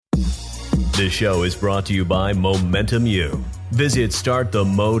This show is brought to you by Momentum U. Visit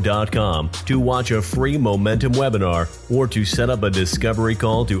startthemo.com to watch a free Momentum webinar or to set up a discovery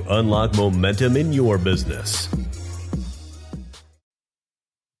call to unlock momentum in your business.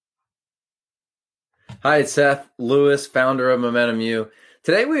 Hi, it's Seth Lewis, founder of Momentum U.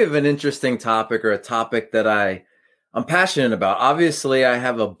 Today we have an interesting topic, or a topic that I'm passionate about. Obviously, I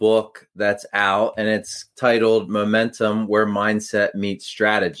have a book that's out and it's titled Momentum: Where Mindset Meets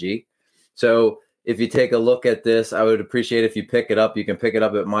Strategy. So if you take a look at this, I would appreciate if you pick it up. You can pick it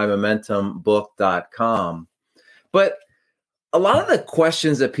up at mymomentumbook.com. But a lot of the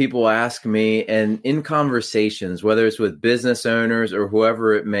questions that people ask me, and in conversations, whether it's with business owners or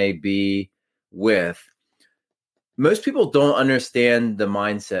whoever it may be with, most people don't understand the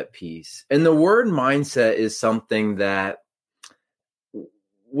mindset piece. And the word mindset is something that,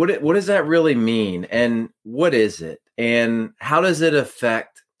 what does that really mean? And what is it? And how does it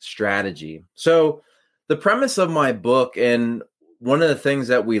affect strategy? So the premise of my book, and one of the things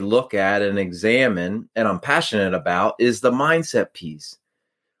that we look at and examine, and I'm passionate about, is the mindset piece.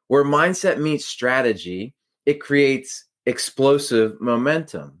 Where mindset meets strategy, it creates explosive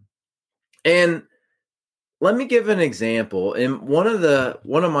momentum. And let me give an example. And one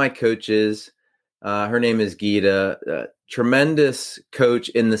of my coaches, her name is Geeta, tremendous coach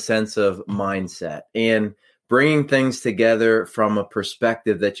in the sense of mindset and bringing things together from a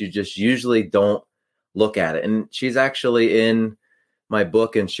perspective that you just usually don't look at it. And she's actually in my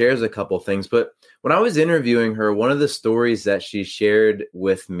book and shares a couple things. But when I was interviewing her, one of the stories that she shared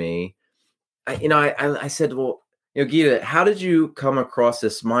with me, I said, well, Geeta, how did you come across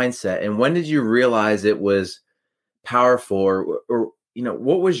this mindset? And when did you realize it was powerful? Or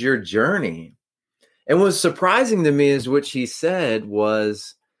what was your journey? And what was surprising to me is what she said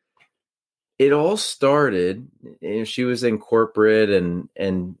was, it all started, she was in corporate and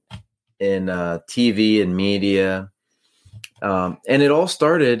in TV and media. And it all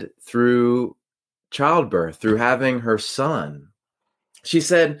started through childbirth, through having her son. She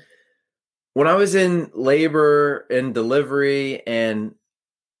said, when I was in labor and delivery, and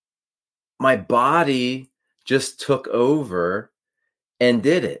my body just took over and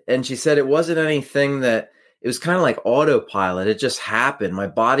did it. And she said it wasn't anything that, it was kind of like autopilot. It just happened. My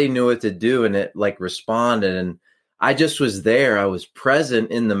body knew what to do, and it responded. And I just was there. I was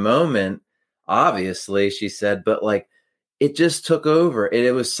present in the moment, obviously, she said, but it just took over.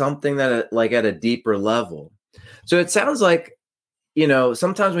 It was something that at a deeper level. So it sounds like,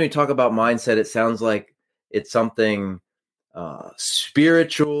 sometimes when you talk about mindset, it sounds like it's something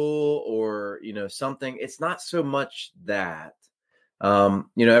spiritual or, something. It's not so much that.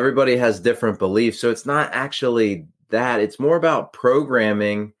 Everybody has different beliefs. So it's not actually that. It's more about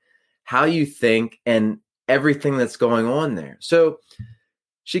programming how you think and everything that's going on there. So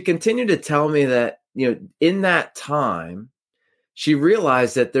she continued to tell me that, in that time, she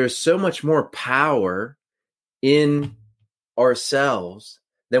realized that there's so much more power in ourselves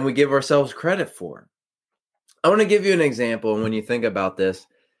than we give ourselves credit for. I want to give you an example. And when you think about this,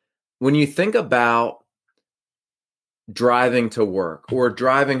 when you think about driving to work or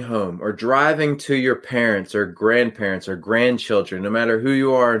driving home or driving to your parents or grandparents or grandchildren, no matter who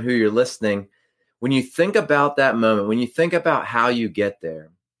you are and who you're listening, when you think about that moment, when you think about how you get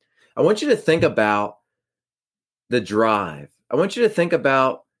there, I want you to think about the drive. I want you to think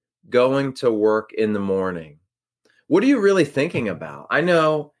about going to work in the morning. What are you really thinking about? I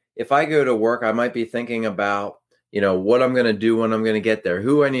know if I go to work, I might be thinking about, what I'm going to do when I'm going to get there,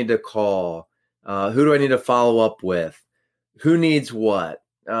 who I need to call, who do I need to follow up with, who needs what.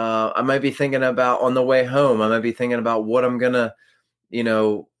 I might be thinking about on the way home. I might be thinking about what I'm going to,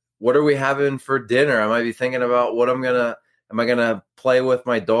 what are we having for dinner? I might be thinking about am I going to play with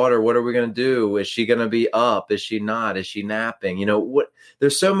my daughter? What are we going to do? Is she going to be up? Is she not? Is she napping?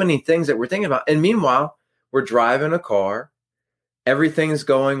 There's so many things that we're thinking about. And meanwhile, we're driving a car, everything's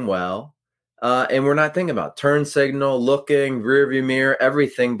going well, and we're not thinking about turn signal, looking, rearview mirror,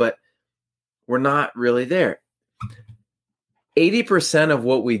 everything, but we're not really there. 80% of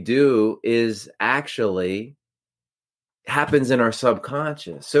what we do is actually happens in our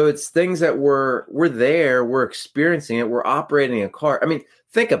subconscious. So it's things that we're there, we're experiencing it, we're operating a car. I mean,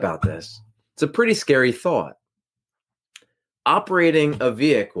 think about this. It's a pretty scary thought. Operating a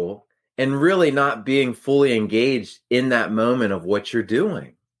vehicle and really not being fully engaged in that moment of what you're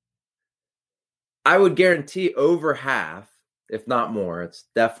doing. I would guarantee over half, if not more, it's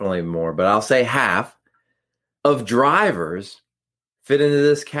definitely more, but I'll say half of drivers fit into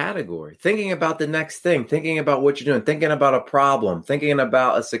this category. Thinking about the next thing, thinking about what you're doing, thinking about a problem, thinking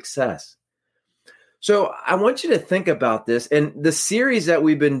about a success. So I want you to think about this. And the series that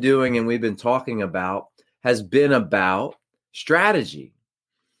we've been doing and we've been talking about has been about strategy.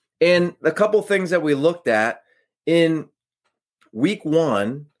 And a couple things that we looked at in week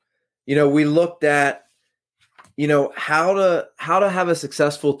one, we looked at, how to have a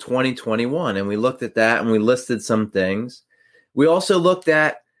successful 2021. And we looked at that and we listed some things. We also looked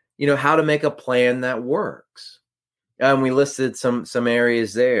at, how to make a plan that works. And we listed some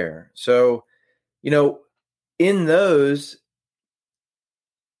areas there. So, in those,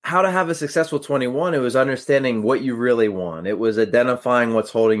 how to have a successful 21, it was understanding what you really want. It was identifying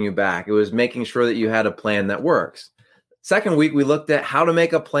what's holding you back. It was making sure that you had a plan that works. Second week, we looked at how to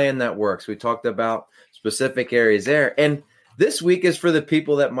make a plan that works. We talked about specific areas there. And this week is for the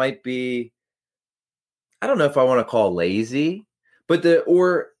people that might be, I don't know if I want to call lazy, but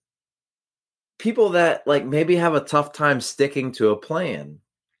or people that like maybe have a tough time sticking to a plan.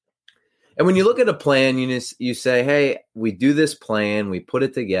 And when you look at a plan, you say, hey, we do this plan, we put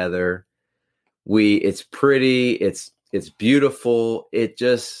it together, it's pretty, it's beautiful. It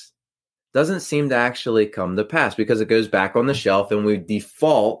just doesn't seem to actually come to pass because it goes back on the shelf and we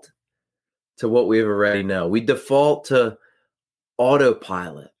default to what we already know. We default to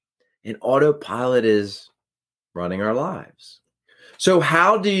autopilot, and autopilot is running our lives. So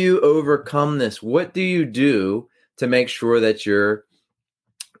how do you overcome this? What do you do to make sure that you're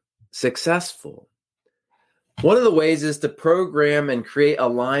successful? One of the ways is to program and create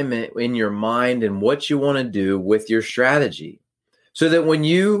alignment in your mind and what you want to do with your strategy, so that when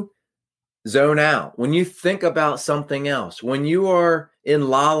you zone out, when you think about something else, when you are in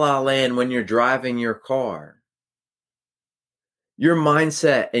la la land, when you're driving your car, your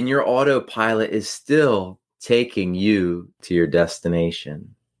mindset and your autopilot is still taking you to your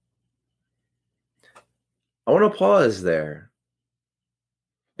destination. I want to pause there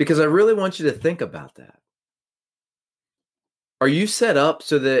because I really want you to think about that. Are you set up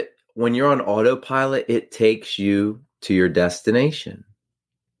so that when you're on autopilot, it takes you to your destination?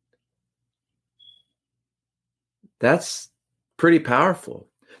 That's pretty powerful.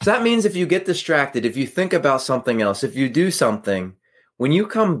 So that means if you get distracted, if you think about something else, if you do something, when you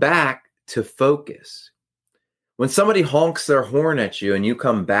come back to focus, when somebody honks their horn at you and you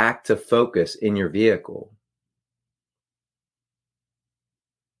come back to focus in your vehicle,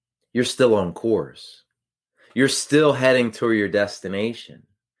 you're still on course. You're still heading toward your destination.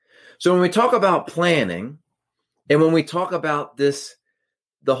 So when we talk about planning, and when we talk about this,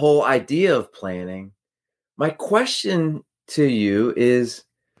 the whole idea of planning, my question to you is,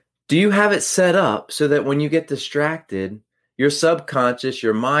 do you have it set up so that when you get distracted, your subconscious,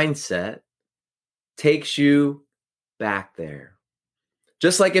 your mindset takes you back there?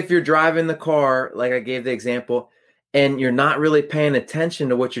 Just like if you're driving the car, like I gave the example, and you're not really paying attention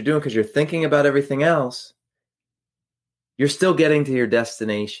to what you're doing because you're thinking about everything else, you're still getting to your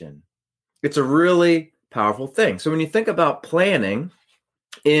destination. It's a really powerful thing. So when you think about planning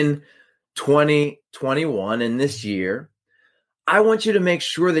in 2021 in this year, I want you to make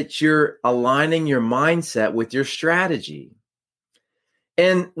sure that you're aligning your mindset with your strategy.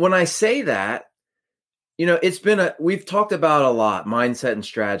 And when I say that, we've talked about a lot, mindset and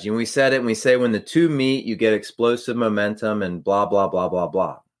strategy. And we said it, and we say when the two meet, you get explosive momentum and blah, blah, blah, blah,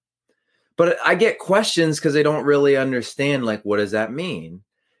 blah. But I get questions because they don't really understand, like, what does that mean?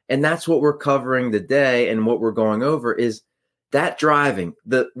 And that's what we're covering today. And what we're going over is that driving,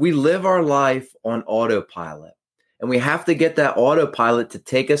 we live our life on autopilot, and we have to get that autopilot to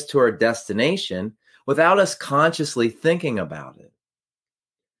take us to our destination without us consciously thinking about it.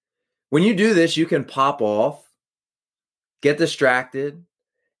 When you do this, you can pop off, get distracted,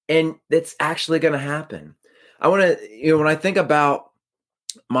 and it's actually going to happen. I want to, when I think about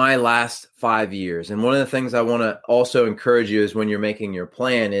my last 5 years, and one of the things I want to also encourage you is when you're making your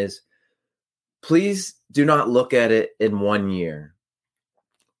plan is, please do not look at it in 1 year.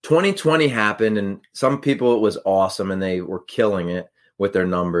 2020 happened, and some people it was awesome and they were killing it with their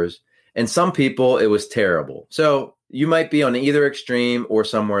numbers. And some people it was terrible. So you might be on either extreme or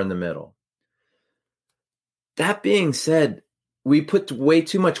somewhere in the middle. That being said, we put way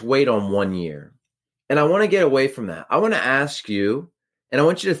too much weight on 1 year. And I want to get away from that. I want to ask you, and I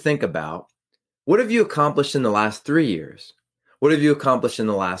want you to think about, what have you accomplished in the last 3 years? What have you accomplished in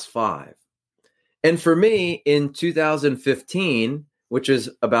the last 5? And for me, in 2015, which is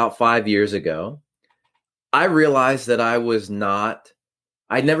about 5 years ago, I realized that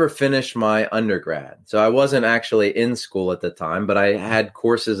I never finished my undergrad. So I wasn't actually in school at the time, but I had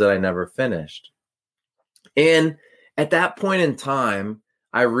courses that I never finished. And at that point in time,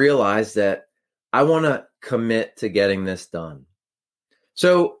 I realized that I want to commit to getting this done.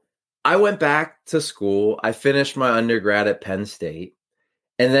 So I went back to school. I finished my undergrad at Penn State.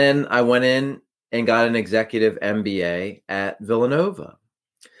 And then I went in and got an executive MBA at Villanova.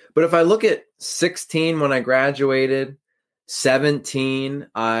 But if I look at 16 when I graduated, 17,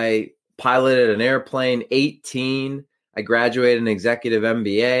 I piloted an airplane, 18, I graduated an executive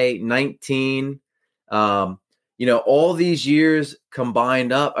MBA, 19, all these years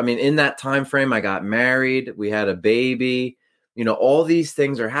combined up. I mean, in that time frame, I got married, we had a baby, all these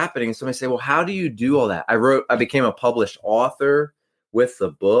things are happening. Somebody say, well, how do you do all that? I became a published author with the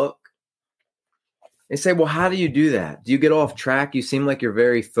book. They say, well, how do you do that? Do you get off track? You seem like you're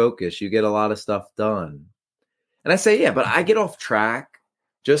very focused. You get a lot of stuff done. And I say, yeah, but I get off track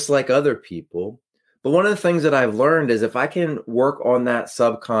just like other people. But one of the things that I've learned is if I can work on that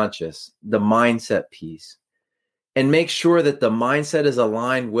subconscious, the mindset piece, and make sure that the mindset is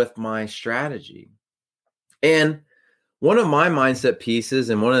aligned with my strategy. And one of my mindset pieces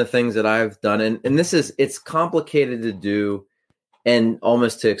and one of the things that I've done, and it's complicated to do and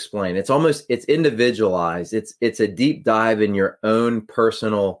almost to explain. It's individualized. It's a deep dive in your own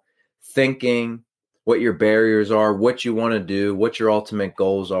personal thinking, what your barriers are, what you want to do, what your ultimate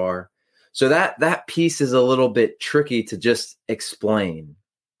goals are. So that piece is a little bit tricky to just explain.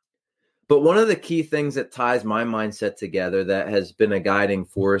 But one of the key things that ties my mindset together that has been a guiding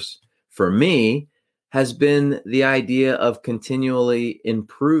force for me has been the idea of continually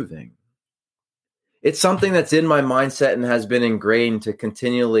improving. It's something that's in my mindset and has been ingrained to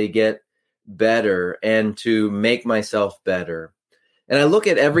continually get better and to make myself better. And I look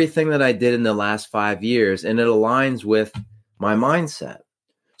at everything that I did in the last 5 years and it aligns with my mindset.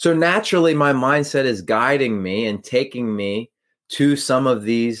 So naturally, my mindset is guiding me and taking me to some of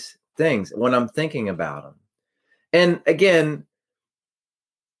these things when I'm thinking about them. And again,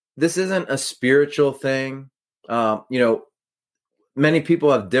 this isn't a spiritual thing. Many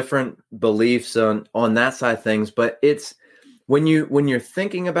people have different beliefs on that side of things, but it's when you're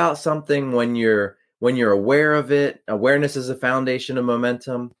thinking about something, when you're aware of it, awareness is a foundation of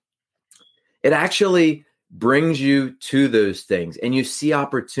momentum. It actually brings you to those things and you see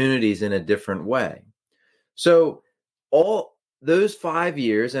opportunities in a different way. So all those 5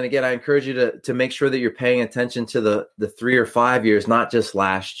 years, and again, I encourage you to make sure that you're paying attention to the 3 or 5 years, not just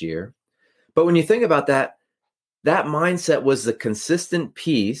last year. But when you think about that mindset was the consistent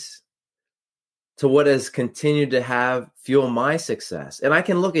piece to what has continued to fuel my success. And I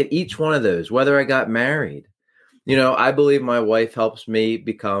can look at each one of those, whether I got married. I believe my wife helps me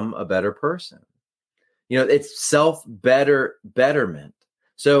become a better person. It's betterment.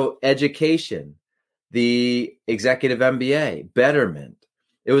 So education, the executive MBA, betterment.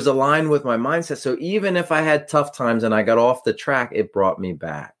 It was aligned with my mindset. So even if I had tough times and I got off the track, it brought me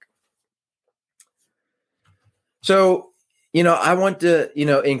back. So, I want to,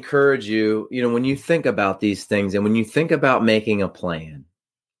 encourage you, when you think about these things and when you think about making a plan,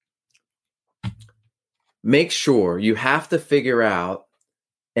 make sure you have to figure out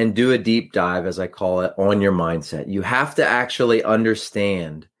and do a deep dive, as I call it, on your mindset. You have to actually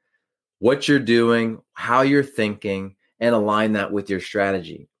understand what you're doing, how you're thinking, and align that with your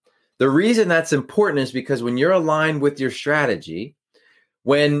strategy. The reason that's important is because when you're aligned with your strategy,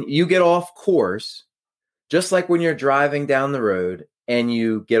 when you get off course, just like when you're driving down the road and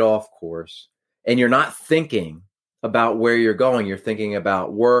you get off course and you're not thinking about where you're going, you're thinking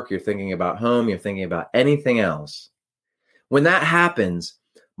about work, you're thinking about home, you're thinking about anything else. When that happens,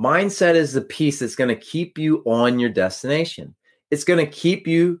 mindset is the piece that's going to keep you on your destination. It's going to keep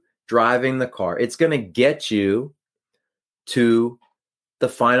you driving the car. It's going to get you to the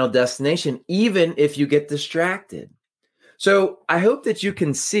final destination, even if you get distracted. So I hope that you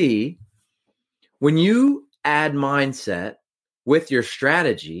can see when you add mindset with your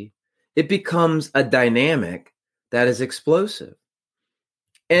strategy, it becomes a dynamic that is explosive.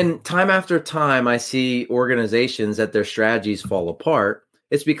 And time after time, I see organizations that their strategies fall apart.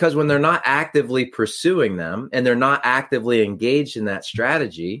 It's because when they're not actively pursuing them and they're not actively engaged in that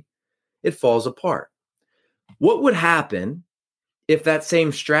strategy, it falls apart. What would happen if that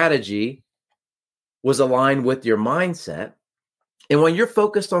same strategy was aligned with your mindset? And when you're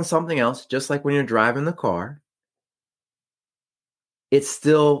focused on something else, just like when you're driving the car, it's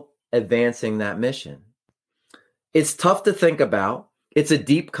still advancing that mission. It's tough to think about. It's a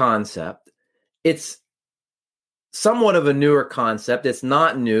deep concept. It's somewhat of a newer concept. It's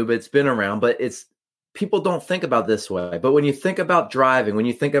not new, but it's been around, but people don't think about this way. But when you think about driving, when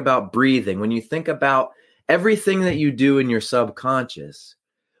you think about breathing, when you think about everything that you do in your subconscious,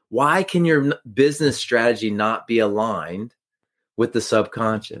 why can your business strategy not be aligned with the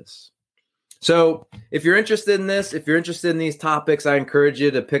subconscious? So if you're interested in this, if you're interested in these topics, I encourage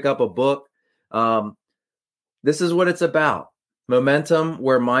you to pick up a book. This is what it's about. Momentum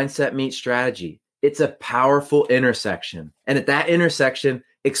where mindset meets strategy. It's a powerful intersection. And at that intersection,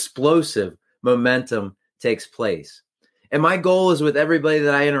 explosive momentum takes place. And my goal is with everybody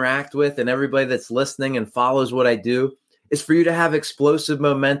that I interact with and everybody that's listening and follows what I do is for you to have explosive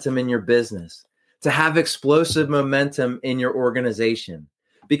momentum in your business, to have explosive momentum in your organization.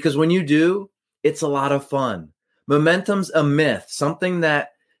 Because when you do, it's a lot of fun. Momentum's a myth, something that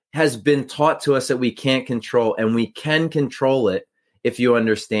has been taught to us that we can't control, and we can control it if you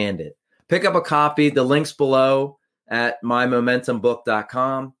understand it. Pick up a copy. The link's below at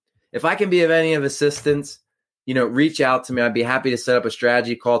mymomentumbook.com. If I can be of any of assistance, reach out to me. I'd be happy to set up a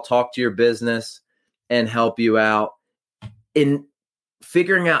strategy call, talk to your business, and help you out in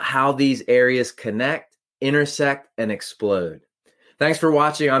figuring out how these areas connect, intersect, and explode. Thanks for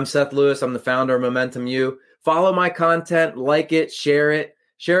watching. I'm Seth Lewis. I'm the founder of Momentum U. Follow my content, like it, share it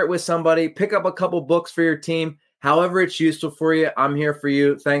with somebody, pick up a couple books for your team. However it's useful for you, I'm here for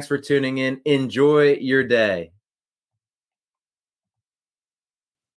you. Thanks for tuning in. Enjoy your day.